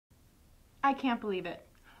I can't believe it.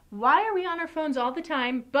 Why are we on our phones all the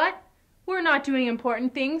time, but we're not doing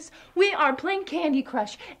important things? We are playing Candy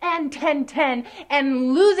Crush and 10-10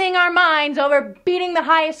 and losing our minds over beating the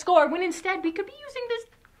highest score when instead we could be using this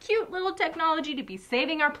cute little technology to be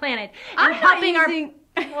saving our planet and helping our...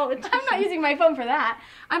 I'm not using my phone for that.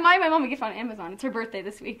 I'm buying my mom a gift on Amazon. It's her birthday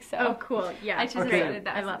this week, so... Oh, cool. Yeah. I just decided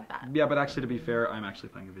that. I love that. Yeah, but actually, to be fair, I'm actually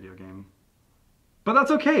playing a video game. But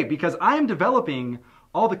that's okay, because I am developing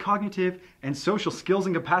all the cognitive and social skills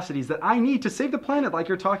and capacities that I need to save the planet like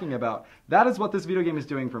you're talking about. That is what this video game is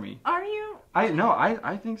doing for me. Are you?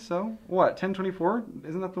 I think so. What, 1024?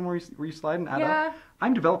 Isn't that the one where you slide and add up?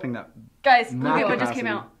 I'm developing that. Guys, Math look at what just capacity. came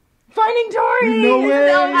out. Finding Dory! No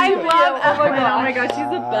way! I love Oh my god, she's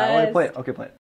the best. Play it. Okay, play it.